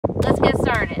Let's get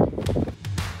started.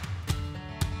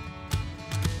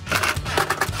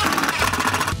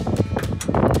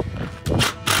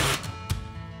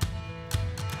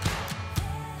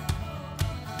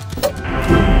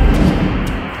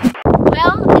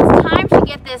 Well, it's time to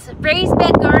get this raised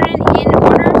bed garden in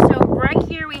order. So right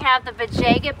here we have the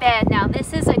Vegega bed. Now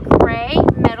this is a gray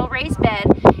metal raised bed.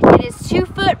 It is 2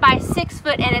 foot by 6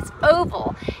 foot and it's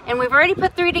oval. And we've already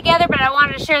put 3 together, but I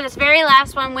wanted to share this very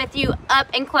last one with you up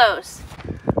and close.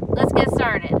 Let's get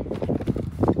started.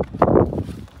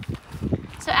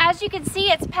 So as you can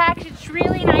see, it's packaged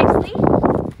really nicely.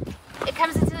 It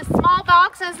comes into this small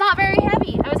box and it's not very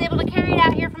heavy. I was able to carry it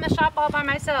out here from the shop all by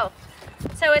myself.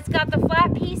 So it's got the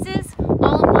flat pieces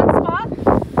all in one spot.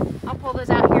 I'll pull those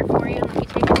out here for you and let me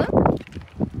take a look.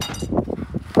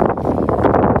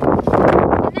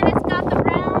 And then it's got the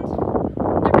round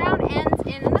ends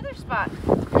in another spot.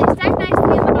 And they stack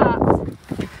nicely in the box.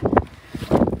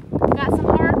 We've got some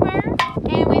hardware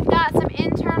and we've got some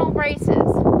internal braces.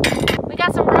 We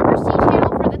got some rubber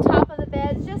C-channel for the top of the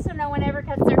bed just so no one ever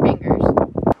cuts their fingers.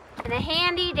 And a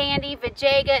handy dandy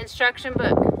Vegega instruction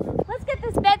book. Let's get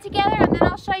this bed together and then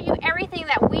I'll show you everything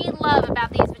that we love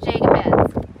about these Vegega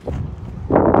beds.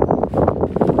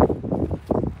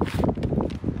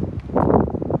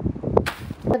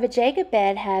 The Vegega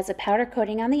bed has a powder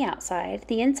coating on the outside.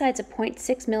 The inside's a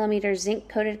 0.6mm zinc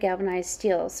coated galvanized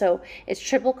steel, so it's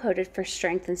triple coated for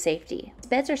strength and safety. These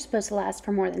beds are supposed to last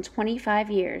for more than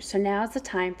 25 years, so now is the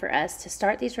time for us to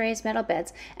start these raised metal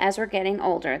beds as we're getting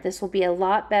older. This will be a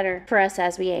lot better for us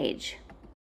as we age.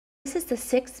 This is the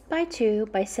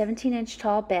 6x2 by 17-inch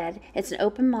tall bed. It's an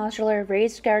open modular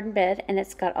raised garden bed and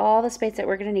it's got all the space that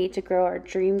we're going to need to grow our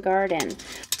dream garden.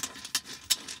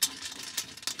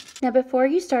 Now before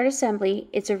you start assembly,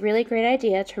 it's a really great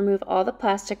idea to remove all the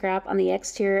plastic wrap on the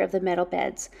exterior of the metal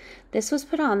beds. This was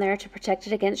put on there to protect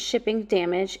it against shipping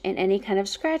damage and any kind of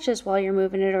scratches while you're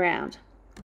moving it around.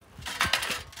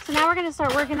 So now we're going to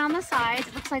start working on the sides.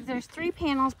 It looks like there's 3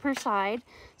 panels per side.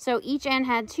 So each end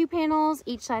had 2 panels,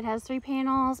 each side has 3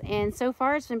 panels, and so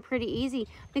far it's been pretty easy.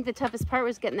 I think the toughest part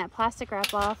was getting that plastic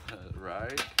wrap off.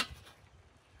 Right.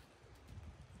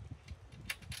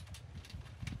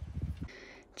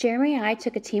 Jeremy and I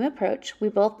took a team approach. We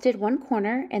both did one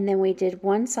corner and then we did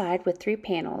one side with 3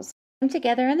 panels. Came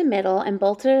together in the middle and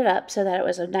bolted it up so that it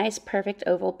was a nice perfect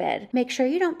oval bed. Make sure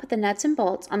you don't put the nuts and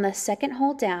bolts on the second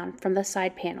hole down from the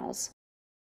side panels.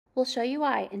 We'll show you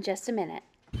why in just a minute.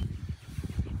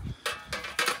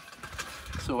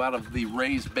 So out of the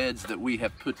raised beds that we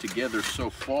have put together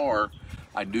so far,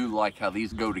 I do like how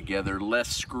these go together. Less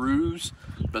screws,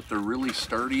 but they're really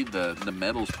sturdy. The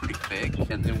metal's pretty thick.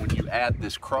 And then when you add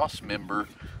this cross member,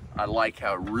 I like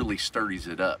how it really sturdies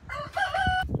it up.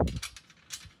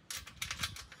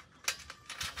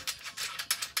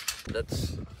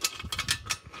 That's,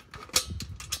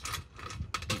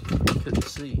 couldn't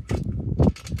see.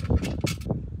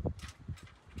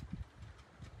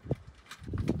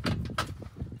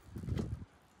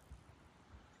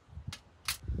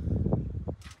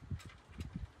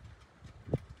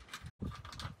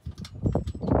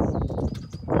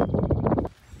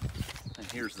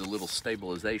 Here's the little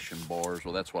stabilization bars,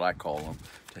 well that's what I call them,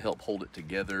 to help hold it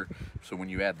together so when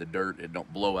you add the dirt it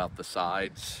don't blow out the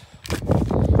sides.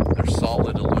 They're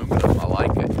solid aluminum, I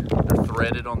like it. They're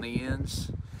threaded on the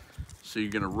ends, so you're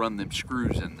going to run them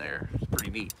screws in there. It's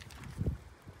pretty neat.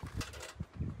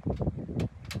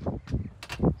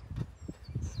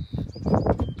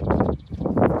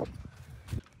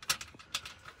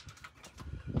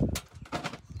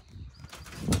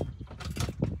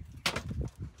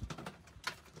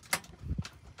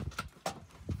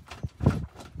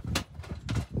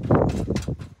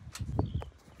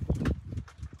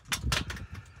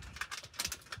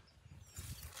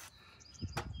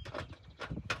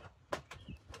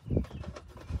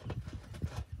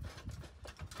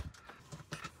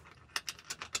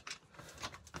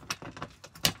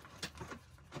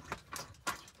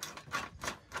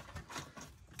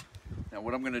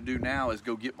 What I'm going to do now is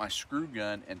go get my screw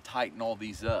gun and tighten all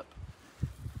these up.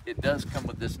 It does come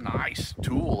with this nice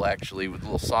tool actually with a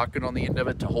little socket on the end of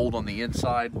it to hold on the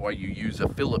inside while you use a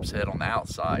Phillips head on the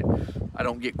outside. I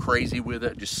don't get crazy with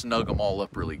it, just snug them all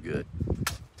up really good.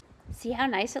 See how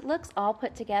nice it looks all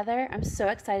put together? I'm so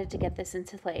excited to get this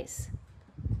into place.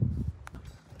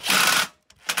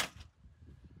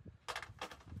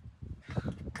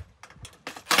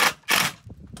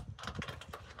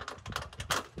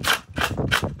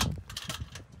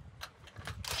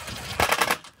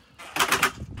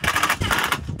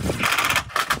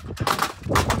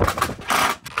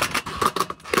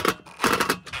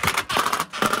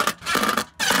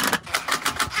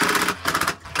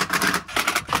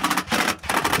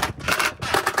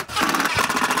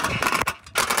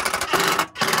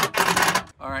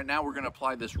 now we're going to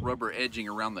apply this rubber edging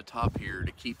around the top here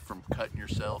to keep from cutting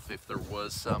yourself if there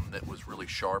was some that was really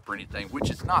sharp or anything, which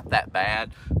is not that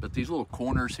bad, but these little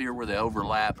corners here where they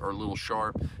overlap are a little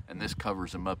sharp, and this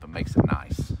covers them up and makes it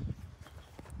nice.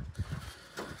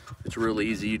 It's real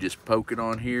easy. You just poke it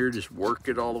on here, just work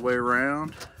it all the way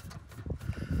around.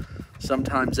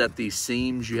 Sometimes at these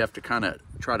seams you have to kind of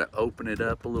try to open it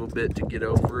up a little bit to get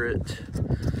over it.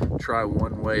 Try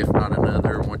one way if not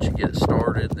another. Once you get it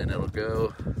started, then it'll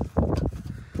go.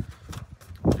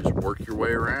 Just work your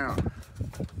way around.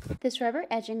 This rubber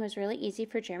edging was really easy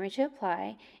for Jeremy to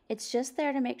apply. It's just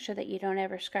there to make sure that you don't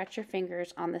ever scratch your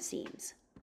fingers on the seams.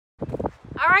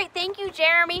 All right, thank you,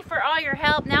 Jeremy, for all your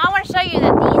help. Now I want to show you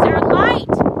that these are light.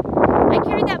 I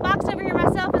carried that box over here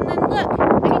myself, and then look,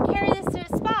 I can carry this to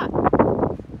a spot.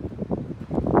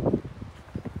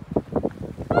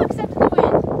 Oh, except in the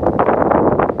wind.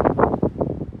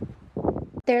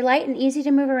 They're light and easy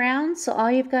to move around, so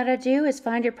all you've got to do is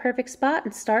find your perfect spot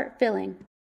and start filling.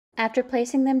 After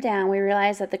placing them down, we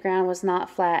realized that the ground was not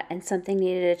flat and something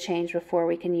needed to change before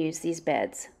we can use these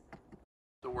beds.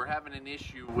 So we're having an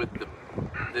issue with the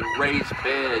raised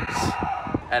beds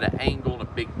at an angle and a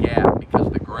big gap because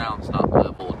the ground's not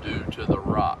level due to the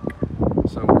rock.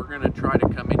 So we're going to try to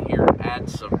come in here and add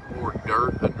some more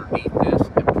dirt underneath this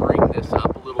and bring this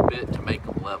up a little bit to make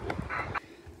them level.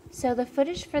 So the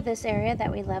footage for this area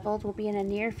that we leveled will be in a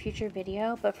near future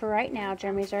video, but for right now,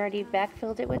 Jeremy's already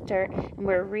backfilled it with dirt and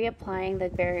we're reapplying the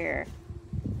barrier.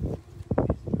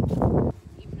 That's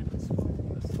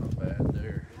not bad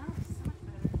there.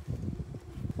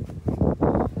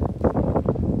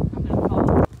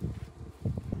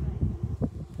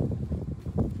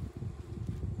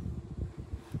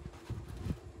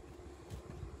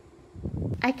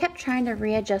 I kept trying to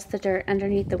readjust the dirt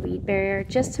underneath the weed barrier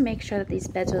just to make sure that these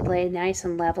beds would lay nice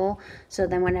and level, so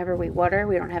then whenever we water,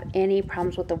 we don't have any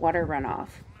problems with the water runoff.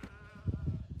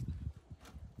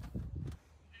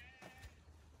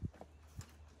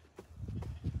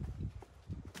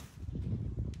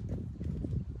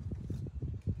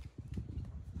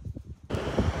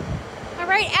 All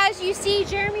right, as you see,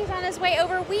 Jeremy's on his way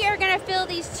over. We are going to fill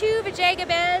these 2 Vegega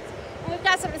beds, and we've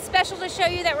got something special to show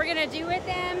you that we're going to do with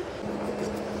them.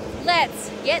 Let's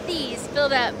get these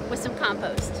filled up with some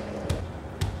compost.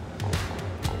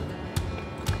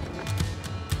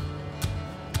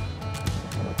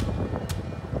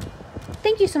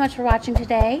 Thank you so much for watching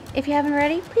today. If you haven't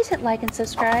already, please hit like and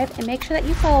subscribe, and make sure that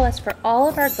you follow us for all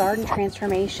of our garden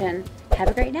transformation. Have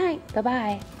a great night.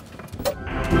 Bye-bye.